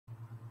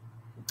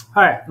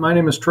Hi, my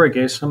name is Troy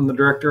Kase. I'm the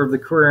director of the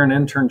Career and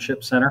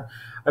Internship Center.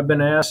 I've been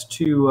asked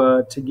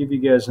to give you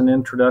guys an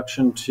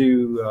introduction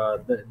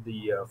to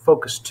the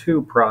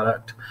Focus2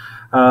 product.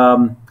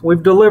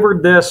 We've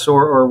delivered this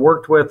or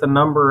worked with a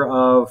number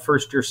of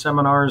first-year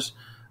seminars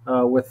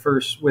with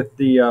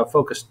the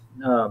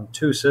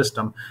Focus2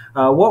 system.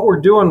 What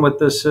we're doing with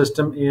this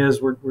system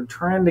is we're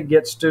trying to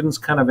get students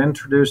kind of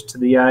introduced to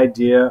the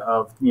idea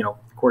of,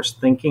 of course,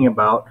 thinking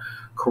about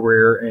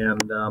career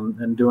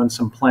and doing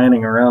some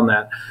planning around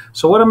that.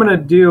 So what I'm going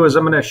to do is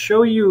I'm going to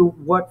show you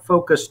what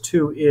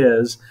Focus2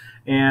 is,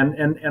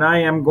 and I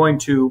am going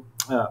to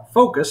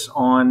focus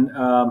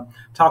on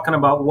talking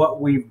about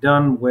what we've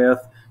done with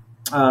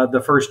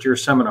the first year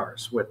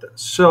seminars with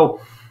this.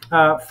 So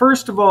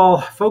first of all,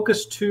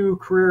 Focus2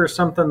 Career is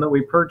something that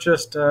we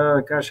purchased,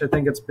 gosh, I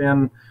think it's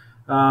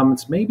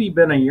maybe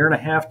been a year and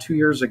a half, 2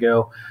 years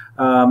ago,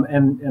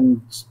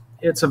 and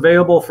it's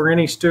available for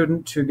any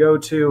student to go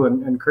to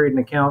and create an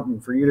account,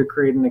 and for you to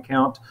create an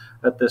account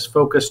at this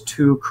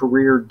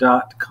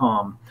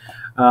focus2career.com.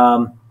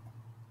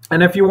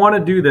 And if you want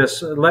to do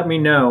this, let me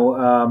know.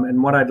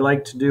 And what I'd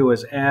like to do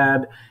is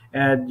add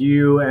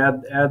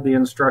the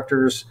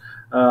instructors,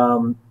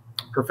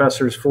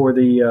 professors for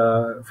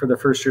the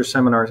first year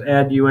seminars,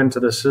 add you into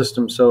the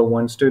system, so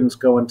when students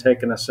go and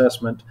take an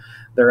assessment,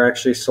 they're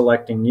actually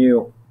selecting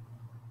you.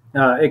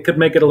 It could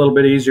make it a little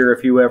bit easier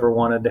if you ever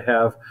wanted to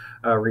have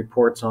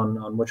reports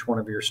on which one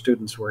of your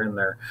students were in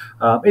there.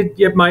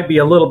 It might be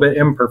a little bit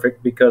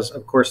imperfect because,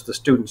 of course, the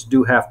students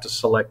do have to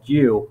select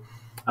you,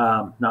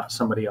 not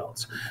somebody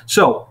else.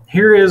 So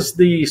here is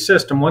the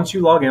system. Once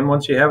you log in,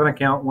 once you have an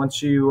account,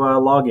 once you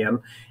log in,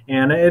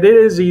 and it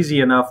is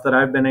easy enough that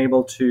I've been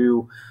able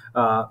to,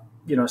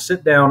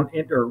 sit down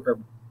or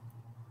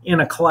in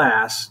a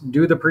class,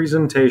 do the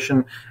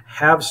presentation,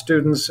 have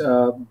students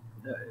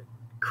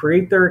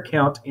create their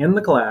account in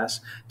the class,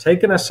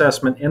 take an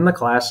assessment in the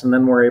class, and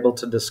then we're able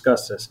to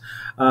discuss this.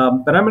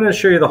 But I'm going to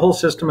show you the whole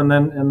system, and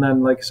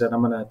then, like I said,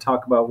 I'm going to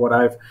talk about what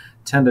I've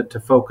tended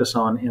to focus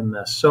on in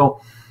this.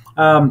 So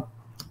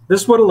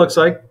this is what it looks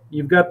like.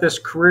 You've got this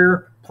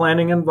career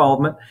planning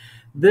involvement.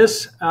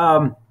 This,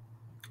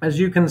 as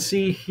you can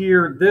see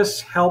here,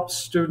 this helps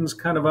students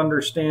kind of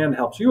understand,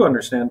 helps you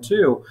understand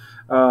too,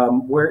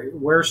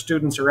 where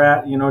students are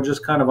at,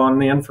 just kind of on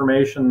the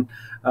information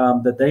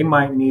that they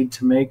might need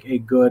to make a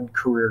good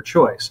career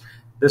choice.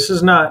 This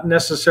is not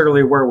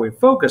necessarily where we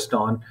focused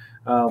on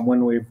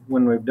when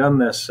we've done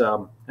this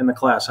in the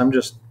class. I'm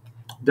just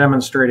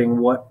demonstrating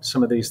what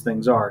some of these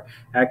things are.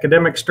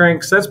 Academic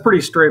strengths, that's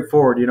pretty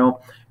straightforward.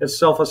 It's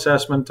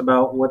self-assessment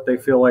about what they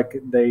feel like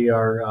they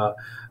are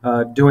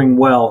doing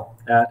well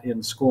at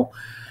in school.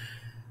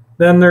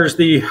 Then there's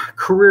the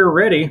career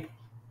ready.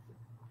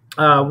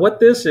 What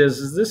this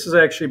is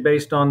actually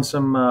based on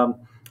some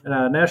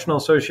National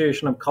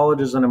Association of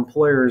Colleges and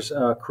Employers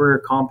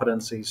career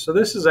competencies. So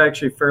this is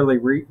actually fairly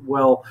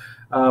well,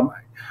 I'm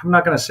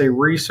not going to say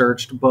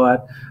researched,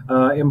 but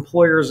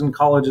employers and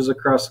colleges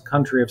across the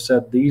country have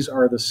said these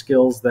are the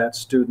skills that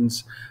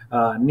students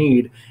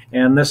need.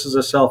 And this is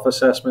a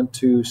self-assessment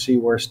to see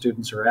where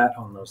students are at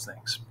on those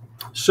things.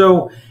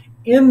 So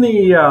in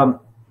the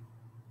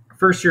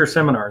first year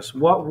seminars,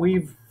 what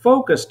we've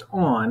focused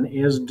on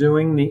is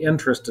doing the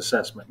interest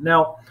assessment.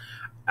 Now,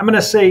 I'm going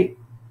to say,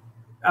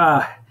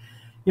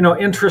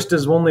 interest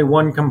is only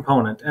one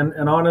component.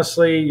 And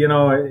honestly,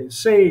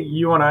 say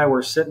you and I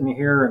were sitting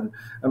here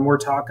and we're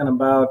talking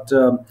about,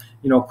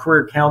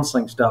 career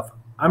counseling stuff.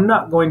 I'm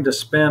not going to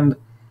spend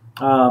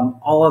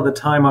all of the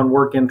time on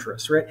work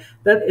interests, right?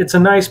 That it's a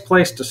nice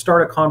place to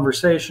start a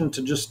conversation,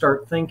 to just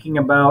start thinking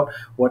about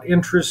what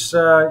interests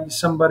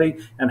somebody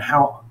and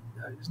how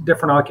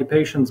different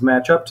occupations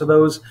match up to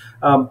those.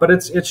 But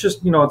it's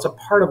just, it's a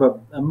part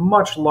of a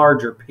much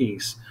larger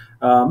piece.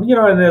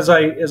 And as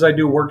I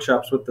do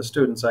workshops with the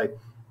students, I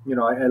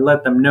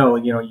let them know,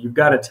 you've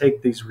got to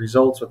take these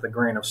results with a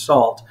grain of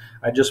salt.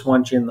 I just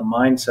want you in the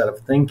mindset of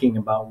thinking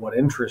about what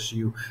interests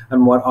you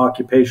and what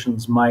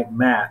occupations might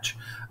match.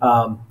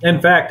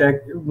 In fact,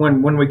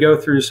 when we go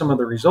through some of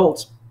the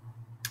results,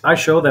 I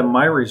show them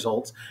my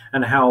results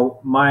and how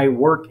my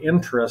work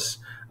interests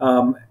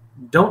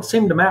don't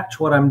seem to match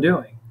what I'm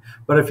doing.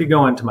 But if you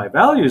go into my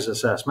values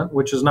assessment,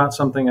 which is not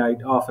something I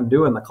often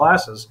do in the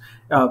classes,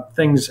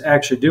 things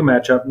actually do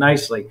match up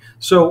nicely.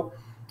 So,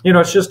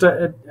 it's just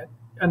a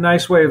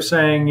nice way of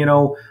saying,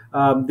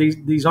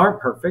 these aren't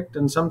perfect,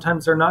 and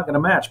sometimes they're not going to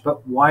match.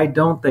 But why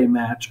don't they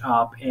match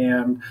up?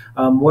 And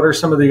what are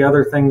some of the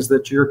other things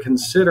that you're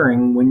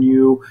considering when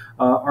you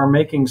are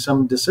making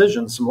some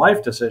decisions, some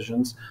life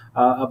decisions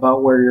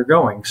about where you're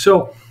going?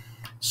 So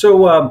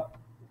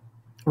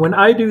when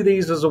I do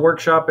these as a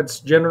workshop, it's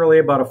generally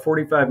about a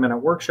 45-minute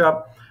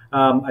workshop.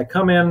 I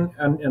come in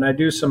and I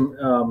do some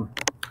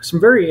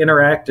very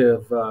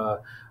interactive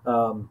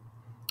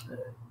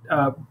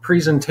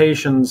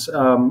presentations,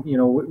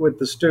 with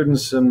the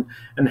students and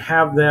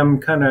have them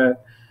kind of,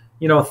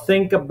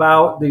 think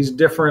about these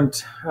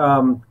different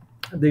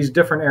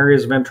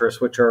areas of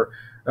interest, which are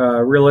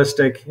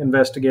realistic,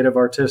 investigative,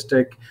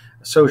 artistic,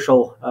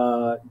 social,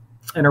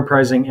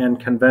 enterprising and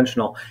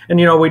conventional. And,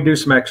 we do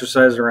some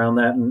exercise around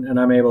that, and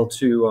I'm able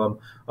to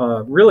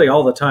really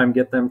all the time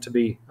get them to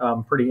be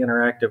pretty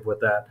interactive with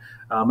that.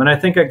 And I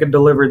think I could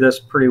deliver this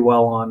pretty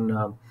well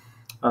on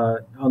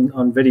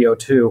video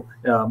too,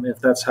 if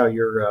that's how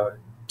you're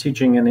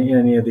teaching in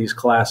any of these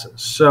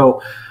classes.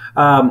 So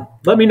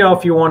let me know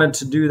if you wanted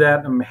to do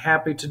that. I'm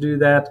happy to do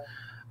that.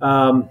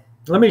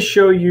 Let me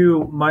show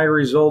you my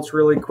results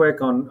really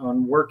quick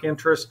on work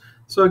interest.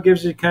 So it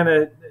gives you kind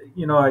of,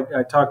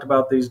 I talked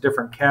about these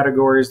different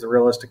categories: the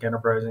realistic,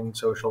 enterprising,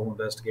 social,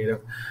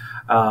 investigative,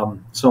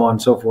 so on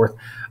and so forth.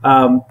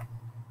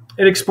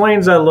 It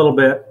explains that a little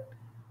bit,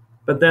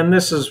 but then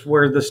this is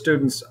where the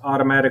students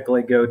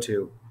automatically go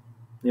to,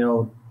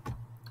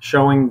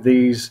 showing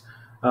these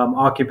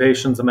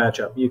occupations a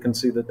matchup. You can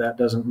see that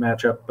doesn't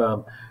match up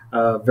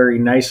very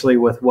nicely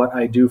with what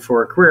I do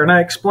for a career. And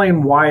I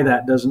explain why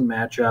that doesn't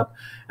match up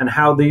and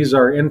how these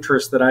are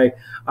interests that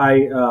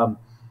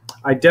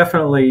I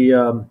definitely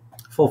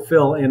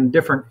fulfill in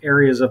different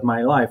areas of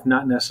my life,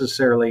 not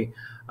necessarily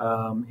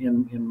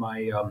in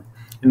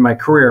my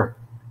career.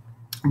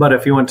 But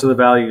if you went to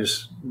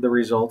the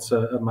results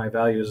of my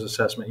values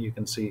assessment, you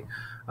can see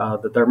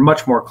that they're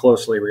much more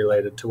closely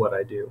related to what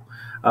I do.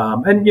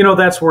 And,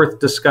 that's worth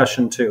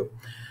discussion too.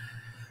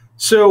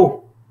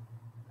 So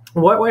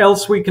what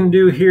else we can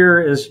do here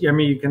is,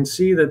 you can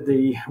see that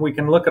we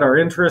can look at our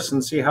interests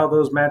and see how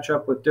those match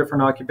up with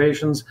different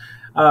occupations.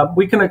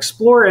 We can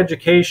explore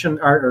education,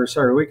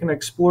 we can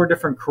explore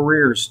different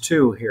careers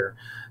too here.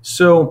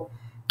 So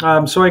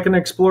I can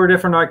explore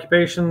different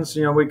occupations.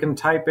 We can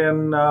type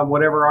in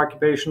whatever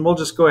occupation. We'll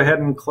just go ahead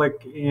and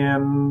click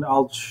in.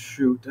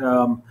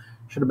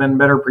 Should have been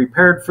better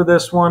prepared for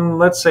this one.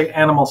 Let's say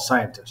animal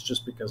scientist,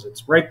 just because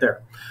it's right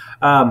there.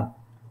 I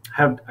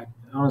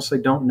honestly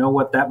don't know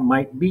what that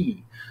might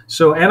be.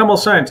 So animal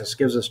scientist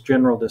gives us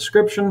general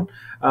description,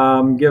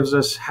 gives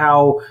us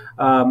how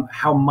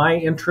my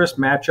interests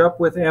match up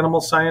with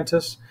animal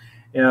scientists,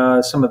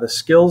 some of the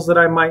skills that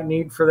I might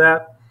need for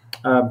that.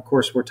 Of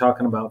course, we're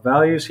talking about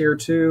values here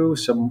too,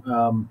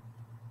 some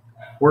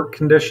work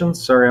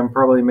conditions. Sorry, I'm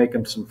probably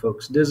making some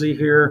folks dizzy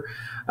here.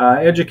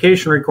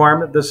 Education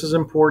requirement, this is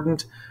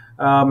important.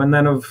 And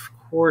then, of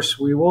course,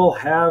 we will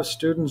have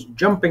students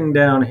jumping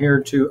down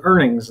here to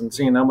earnings and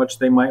seeing how much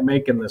they might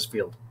make in this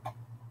field.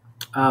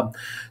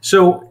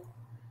 So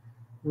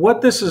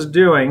what this is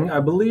doing, I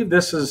believe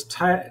this is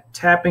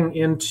tapping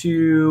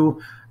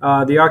into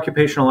the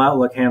Occupational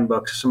Outlook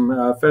Handbook,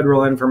 some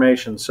federal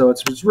information. So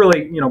it's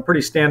really,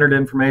 pretty standard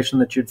information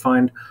that you'd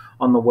find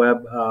on the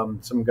web,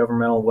 some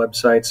governmental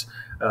websites,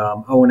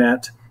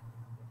 ONET,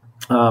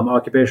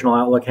 Occupational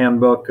Outlook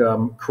Handbook,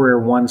 Career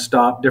One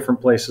Stop,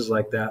 different places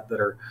like that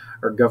are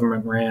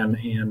government ran,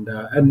 and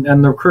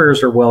the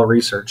careers are well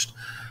researched.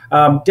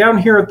 Down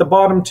here at the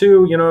bottom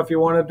too, if you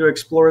wanted to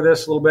explore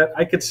this a little bit,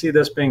 I could see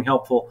this being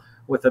helpful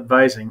with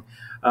advising.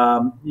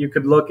 You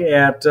could look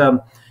at,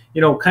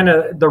 kind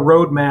of the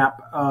roadmap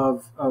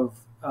of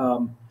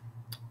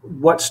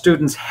what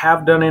students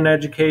have done in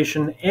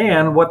education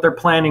and what they're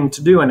planning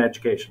to do in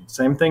education.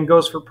 Same thing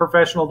goes for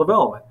professional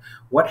development.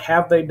 What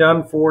have they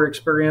done for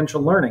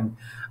experiential learning,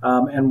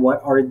 and what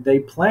are they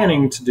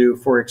planning to do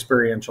for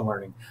experiential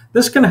learning?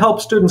 This can help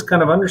students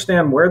kind of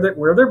understand where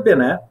they've been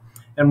at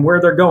and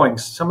where they're going.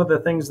 Some of the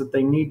things that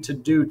they need to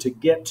do to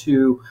get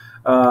to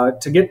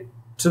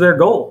their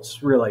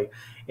goals, really,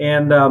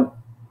 and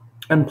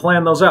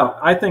plan those out.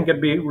 I think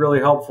it'd be really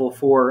helpful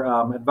for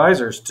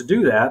advisors to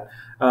do that,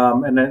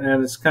 and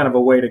it's kind of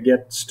a way to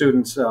get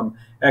students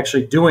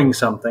actually doing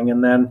something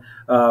and then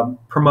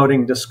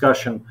promoting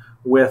discussion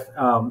with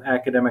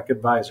academic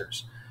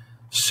advisors.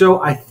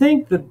 So I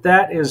think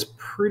that is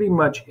pretty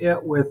much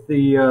it with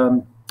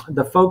the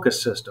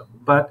focus system.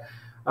 But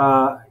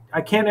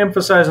I can't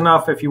emphasize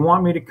enough, if you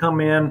want me to come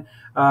in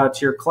to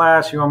your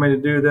class, you want me to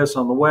do this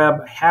on the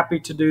web, happy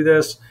to do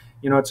this.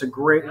 It's a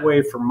great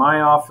way for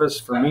my office,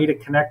 for me to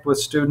connect with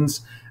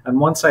students. And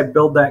once I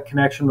build that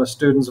connection with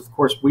students, of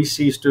course, we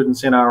see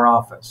students in our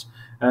office.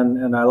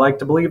 And I like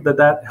to believe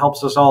that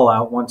helps us all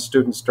out once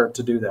students start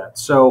to do that.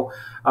 So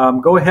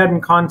go ahead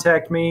and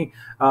contact me.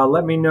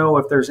 Let me know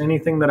if there's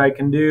anything that I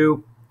can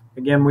do.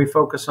 Again, we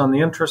focus on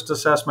the interest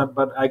assessment,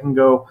 but I can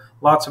go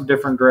lots of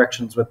different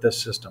directions with this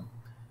system.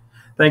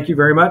 Thank you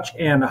very much,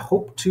 and I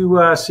hope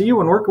to see you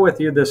and work with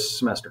you this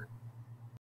semester.